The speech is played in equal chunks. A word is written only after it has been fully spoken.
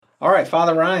All right,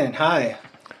 Father Ryan, hi.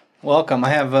 Welcome. I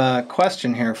have a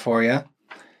question here for you.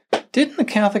 Didn't the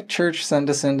Catholic Church send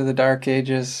us into the Dark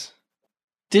Ages?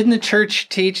 Didn't the Church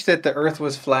teach that the Earth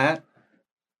was flat?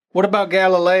 What about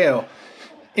Galileo?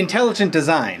 Intelligent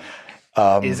design.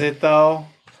 Is it, though?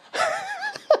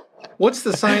 What's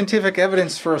the scientific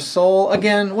evidence for a soul?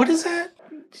 Again, what is that?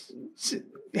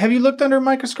 Have you looked under a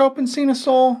microscope and seen a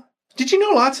soul? Did you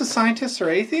know lots of scientists are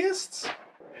atheists?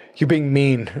 You're being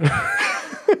mean.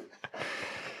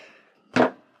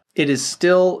 It is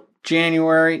still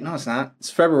January. No, it's not. It's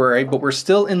February, but we're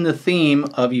still in the theme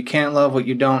of you can't love what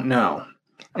you don't know.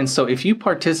 And so if you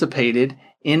participated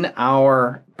in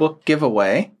our book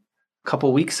giveaway a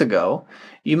couple weeks ago,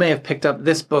 you may have picked up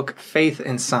this book, Faith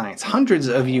and Science. Hundreds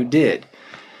of you did.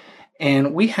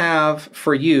 And we have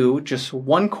for you just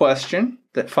one question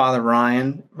that Father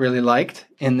Ryan really liked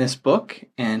in this book,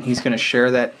 and he's going to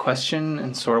share that question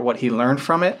and sort of what he learned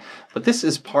from it. But this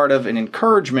is part of an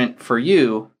encouragement for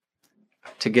you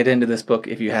to get into this book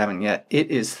if you haven't yet.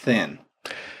 It is thin.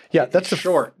 Yeah, that's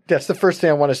short. That's the first thing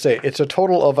I want to say. It's a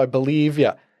total of, I believe,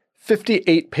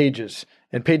 58 pages.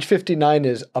 And page 59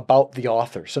 is about the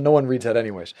author. So no one reads that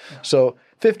anyways. Yeah. So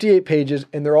 58 pages,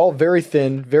 and they're all very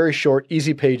thin, very short,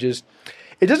 easy pages.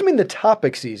 It doesn't mean the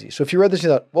topic's easy. So if you read this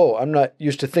and you thought, whoa, I'm not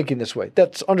used to thinking this way.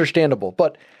 That's understandable.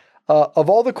 But of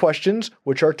all the questions,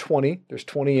 which are 20, there's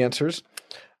 20 answers,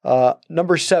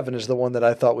 number 7 is the one that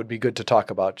I thought would be good to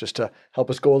talk about, just to help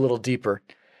us go a little deeper.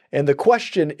 And the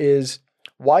question is,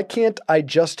 why can't I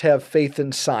just have faith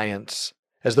in science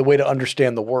as the way to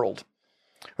understand the world?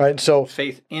 Right? So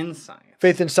faith in science.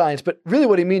 Faith in science. But really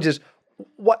what he means is,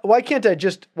 why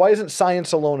isn't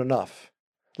science alone enough?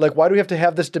 Like, why do we have to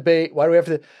have this debate? Why do we have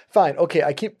to, fine, okay,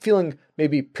 I keep feeling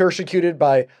maybe persecuted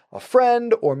by a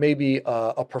friend or maybe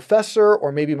a professor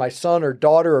or maybe my son or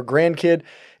daughter or grandkid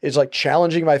is like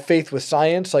challenging my faith with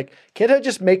science. Like, can't I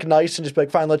just make nice and just be like,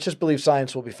 fine, let's just believe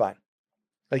science will be fine?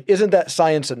 Like, isn't that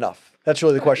science enough? That's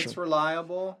really the question. It's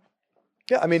reliable.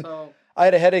 Yeah, I mean, I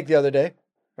had a headache the other day,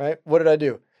 right? What did I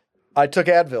do? I took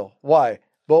Advil. Why?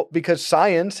 Well, because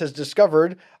science has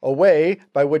discovered a way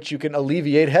by which you can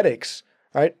alleviate headaches.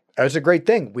 Right? That's a great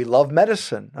thing. We love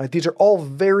medicine. Right? These are all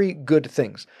very good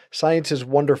things. Science is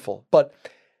wonderful, but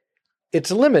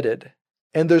it's limited.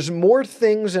 And there's more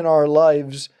things in our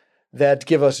lives that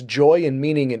give us joy and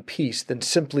meaning and peace than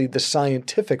simply the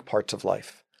scientific parts of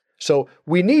life. So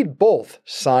we need both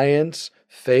science,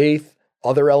 faith,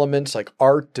 other elements like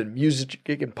art and music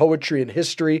and poetry and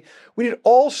history. We need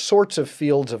all sorts of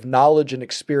fields of knowledge and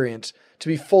experience to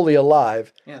be fully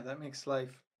alive. Yeah, that makes life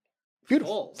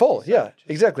beautiful. Full, yeah,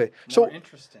 exactly. So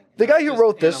interesting. The guy who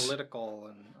wrote this, analytical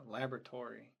and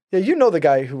laboratory. Yeah, you know the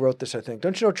guy who wrote this, I think.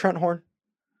 Don't you know Trent Horn?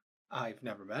 I've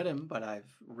never met him, but I've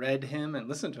read him and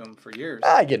listened to him for years.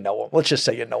 You know him. Let's just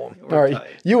say you know him. All right.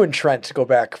 Tight. You and Trent go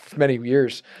back many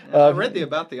years. I read the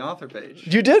About the Author page.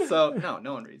 You did? So,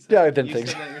 no one reads that. Yeah, I didn't think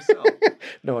so. You said that yourself.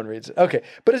 No one reads it. Okay.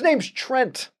 But his name's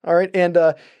Trent. All right. And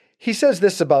he says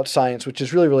this about science, which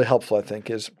is really, really helpful, I think,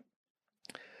 is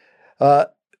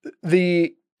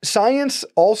the science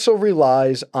also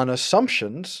relies on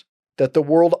assumptions that the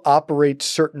world operates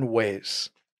certain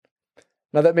ways.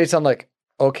 Now, that may sound like,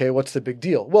 okay, what's the big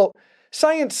deal? Well,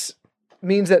 science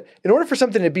means that in order for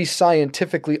something to be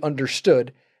scientifically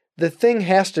understood, the thing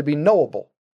has to be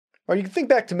knowable. Or you can think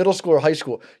back to middle school or high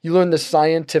school. You learn the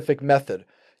scientific method.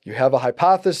 You have a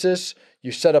hypothesis,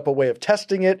 you set up a way of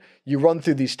testing it, you run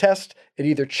through these tests, it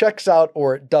either checks out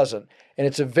or it doesn't. And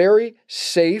it's a very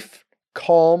safe,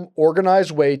 calm,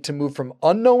 organized way to move from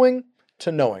unknowing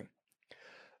to knowing.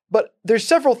 But there's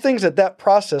several things that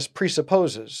process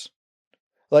presupposes.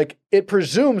 Like, it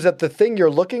presumes that the thing you're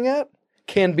looking at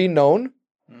can be known,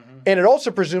 and it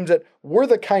also presumes that we're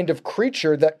the kind of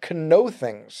creature that can know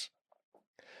things.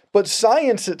 But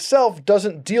science itself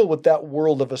doesn't deal with that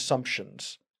world of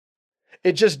assumptions.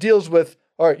 It just deals with,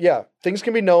 all right, yeah, things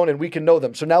can be known and we can know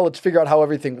them. So now let's figure out how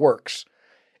everything works.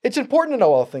 It's important to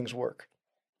know how things work.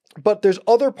 But there's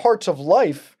other parts of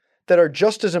life that are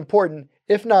just as important,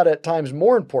 if not at times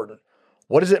more important.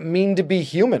 What does it mean to be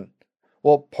human?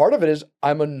 Well, part of it is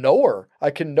I'm a knower.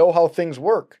 I can know how things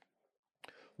work.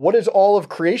 What is all of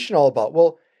creation all about?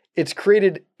 Well, it's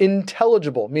created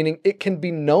intelligible, meaning it can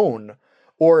be known.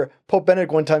 Or Pope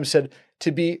Benedict one time said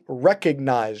to be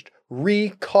recognized,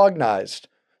 recognized,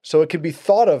 so it can be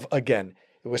thought of again.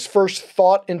 It was first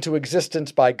thought into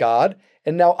existence by God,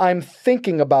 and now I'm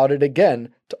thinking about it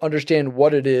again to understand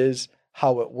what it is,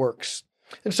 how it works.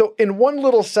 And so in one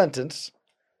little sentence,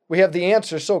 we have the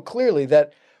answer so clearly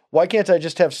that why can't I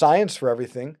just have science for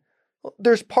everything? Well,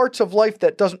 there's parts of life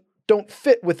that don't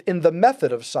fit within the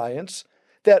method of science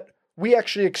that we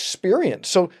actually experience.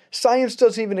 So science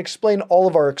doesn't even explain all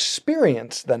of our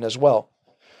experience then as well.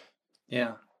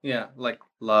 Yeah, yeah, like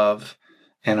love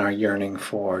and our yearning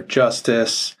for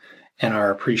justice and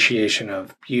our appreciation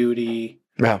of beauty.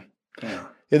 Yeah. Yeah.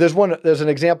 Yeah, there's an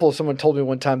example someone told me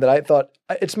one time that I thought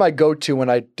it's my go-to when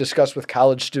I discuss with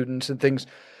college students and things.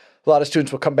 A lot of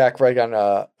students will come back right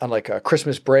on like a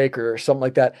Christmas break or something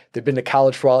like that. They've been to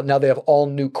college for a while. Now they have all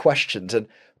new questions, and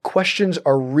questions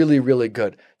are really, really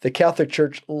good. The Catholic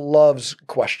Church loves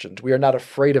questions. We are not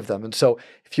afraid of them. And so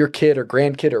if your kid or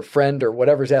grandkid or friend or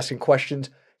whatever is asking questions,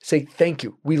 say thank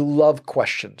you. We love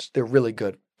questions. They're really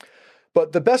good.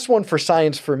 But the best one for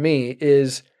science for me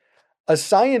is a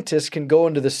scientist can go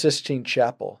into the Sistine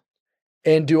Chapel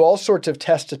and do all sorts of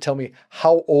tests to tell me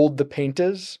how old the paint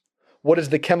is, what is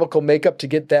the chemical makeup to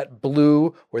get that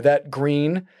blue or that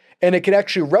green, and it can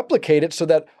actually replicate it so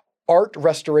that art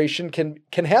restoration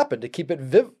can happen to keep it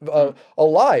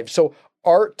alive. So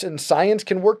art and science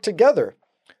can work together.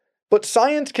 But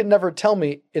science can never tell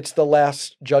me it's the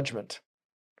Last Judgment.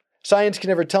 Science can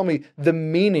never tell me the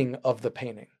meaning of the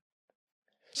painting.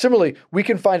 Similarly, we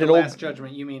can find The an old Last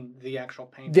Judgment, you mean the actual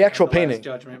painting? The actual of painting. Last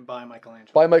Judgment by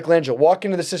Michelangelo. By Michelangelo. Walk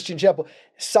into the Sistine Chapel.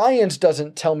 Science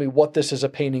doesn't tell me what this is a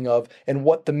painting of and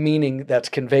what the meaning that's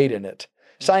conveyed in it.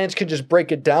 Science can just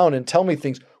break it down and tell me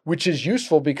things, which is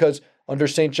useful because under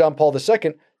St. John Paul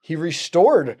II, he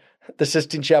restored the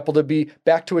Sistine Chapel to be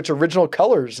back to its original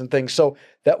colors and things. So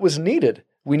that was needed.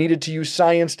 We needed to use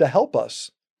science to help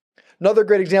us. Another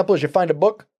great example is you find a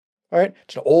book, all right?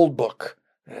 It's an old book.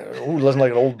 Who doesn't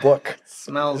like an old book?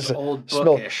 Smells old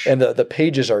bookish. And the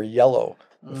pages are yellow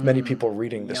with many people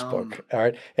reading this book. All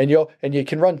right. And you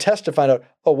can run tests to find out,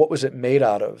 what was it made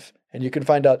out of? And you can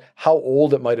find out how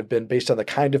old it might have been based on the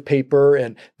kind of paper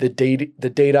and the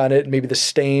date on it, and maybe the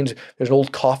stains. There's an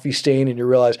old coffee stain, and you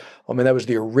realize, that was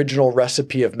the original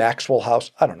recipe of Maxwell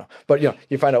House. I don't know. But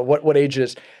you find out what age it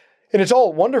is. And it's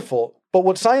all wonderful. But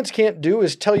what science can't do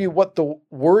is tell you what the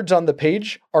words on the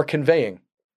page are conveying.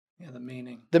 Yeah, the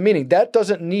meaning. The meaning. That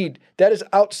is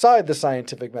outside the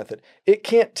scientific method. It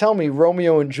can't tell me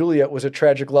Romeo and Juliet was a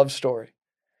tragic love story.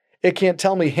 It can't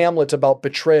tell me Hamlet's about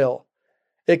betrayal.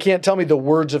 It can't tell me the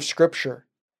words of Scripture.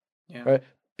 Yeah. Right?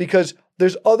 Because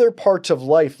there's other parts of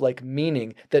life like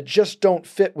meaning that just don't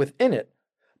fit within it.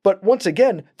 But once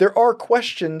again, there are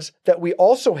questions that we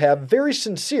also have, very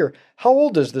sincere. How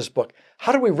old is this book?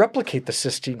 How do we replicate the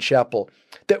Sistine Chapel?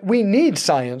 That we need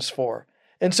science for.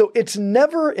 And so it's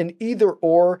never an either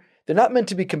or. They're not meant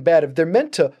to be combative. They're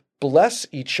meant to bless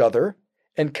each other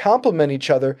and complement each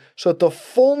other so that the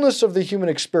fullness of the human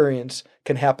experience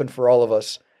can happen for all of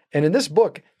us. And in this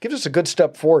book, it gives us a good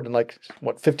step forward in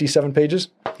 57 pages?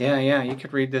 Yeah. You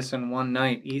could read this in one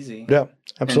night, easy. Yeah,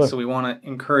 absolutely. And so we want to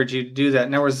encourage you to do that.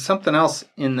 And there was something else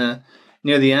near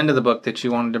the end of the book that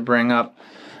you wanted to bring up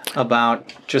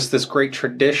about just this great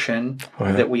tradition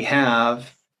that we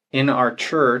have in our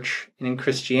church and in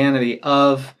Christianity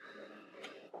of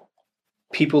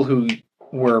people who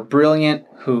were brilliant,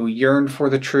 who yearned for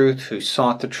the truth, who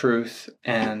sought the truth,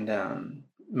 and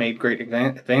made great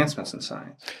advancements in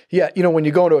science. Yeah, when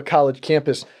you go into a college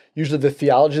campus, usually the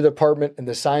theology department and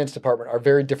the science department are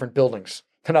very different buildings.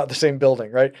 They're not the same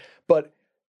building, right? But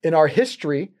in our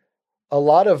history, a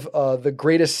lot of the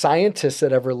greatest scientists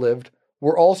that ever lived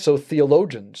were also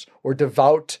theologians or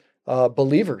devout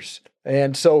believers.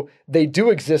 And so they do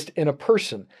exist in a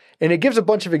person. And it gives a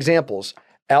bunch of examples.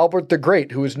 Albert the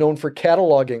Great, who is known for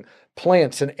cataloging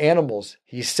plants and animals.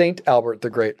 He's Saint Albert the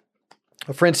Great.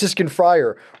 A Franciscan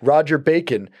friar, Roger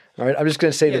Bacon. All right, I'm just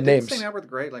going to say the names. Did Saint Albert the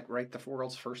Great write the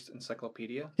world's first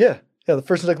encyclopedia? Yeah, the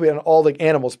first encyclopedia on all the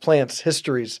animals, plants,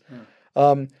 histories.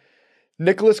 Yeah.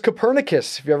 Nicholas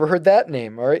Copernicus, have you ever heard that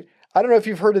name? All right. I don't know if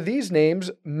you've heard of these names.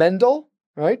 Mendel,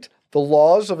 right? The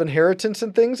laws of inheritance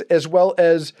and things, as well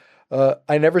as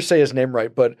I never say his name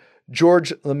right, but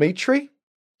George Lemaitre.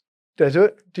 Did I do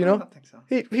it? Do you know? I don't think so.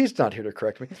 He's not here to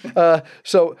correct me.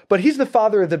 But he's the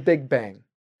father of the Big Bang.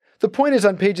 The point is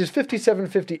on pages 57,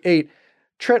 58,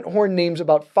 Trent Horn names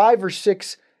about 5 or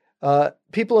 6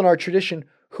 people in our tradition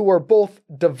who are both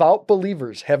devout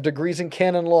believers, have degrees in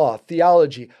canon law,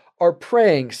 theology, are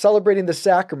praying, celebrating the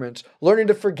sacraments, learning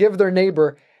to forgive their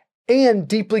neighbor, and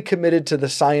deeply committed to the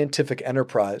scientific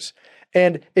enterprise.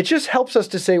 And it just helps us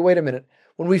to say, wait a minute,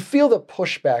 when we feel the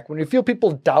pushback, when we feel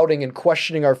people doubting and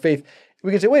questioning our faith,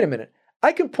 we can say, wait a minute,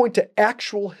 I can point to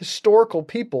actual historical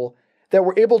people that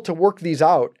were able to work these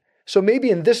out. So maybe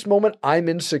in this moment, I'm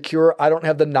insecure. I don't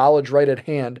have the knowledge right at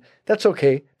hand. That's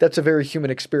okay. That's a very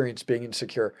human experience, being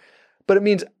insecure. But it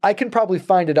means I can probably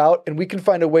find it out, and we can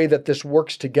find a way that this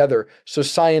works together so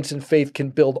science and faith can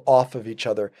build off of each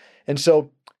other. And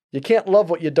so You can't love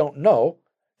what you don't know.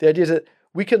 The idea is that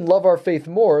we can love our faith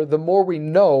more the more we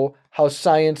know how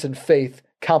science and faith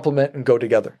complement and go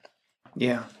together.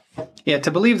 Yeah. Yeah,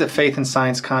 to believe that faith and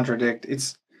science contradict,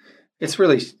 it's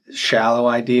really shallow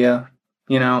idea.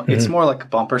 You know, it's more like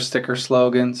bumper sticker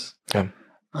slogans. Yeah.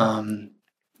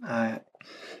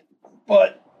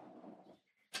 But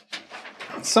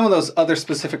some of those other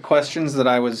specific questions that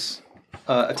I was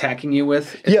attacking you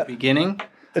with at the beginning.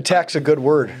 Attack's a good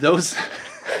word. Those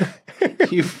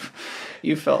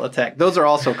you felt attacked. Those are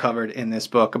also covered in this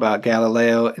book about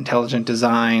Galileo, intelligent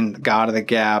design, the God of the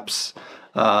gaps,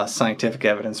 scientific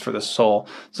evidence for the soul.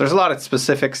 So there's a lot of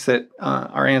specifics that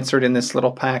are answered in this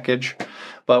little package,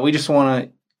 but we just want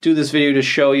to do this video to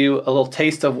show you a little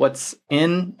taste of what's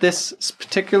in this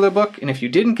particular book. And if you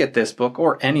didn't get this book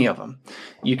or any of them,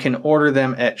 you can order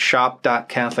them at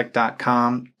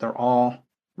shop.catholic.com. They're all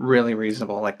really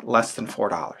reasonable, like less than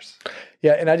 $4.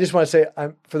 Yeah, and I just want to say,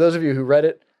 for those of you who read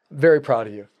it, very proud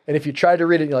of you. And if you tried to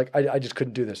read it and you're like, I just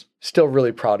couldn't do this, still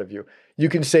really proud of you. You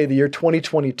can say the year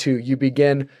 2022, you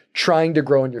began trying to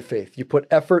grow in your faith. You put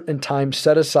effort and time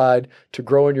set aside to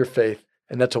grow in your faith,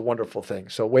 and that's a wonderful thing.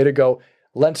 So way to go.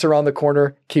 Lent's around the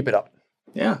corner. Keep it up.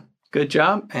 Yeah, good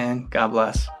job, and God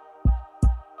bless.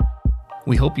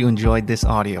 We hope you enjoyed this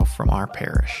audio from our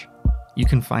parish. You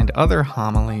can find other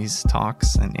homilies,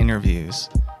 talks, and interviews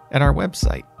at our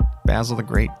website,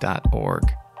 basilthegreat.org,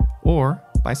 or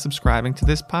by subscribing to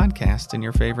this podcast in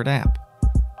your favorite app.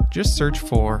 Just search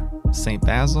for St.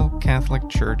 Basil Catholic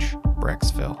Church,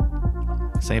 Brecksville.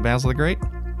 St. Basil the Great,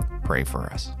 pray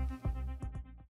for us.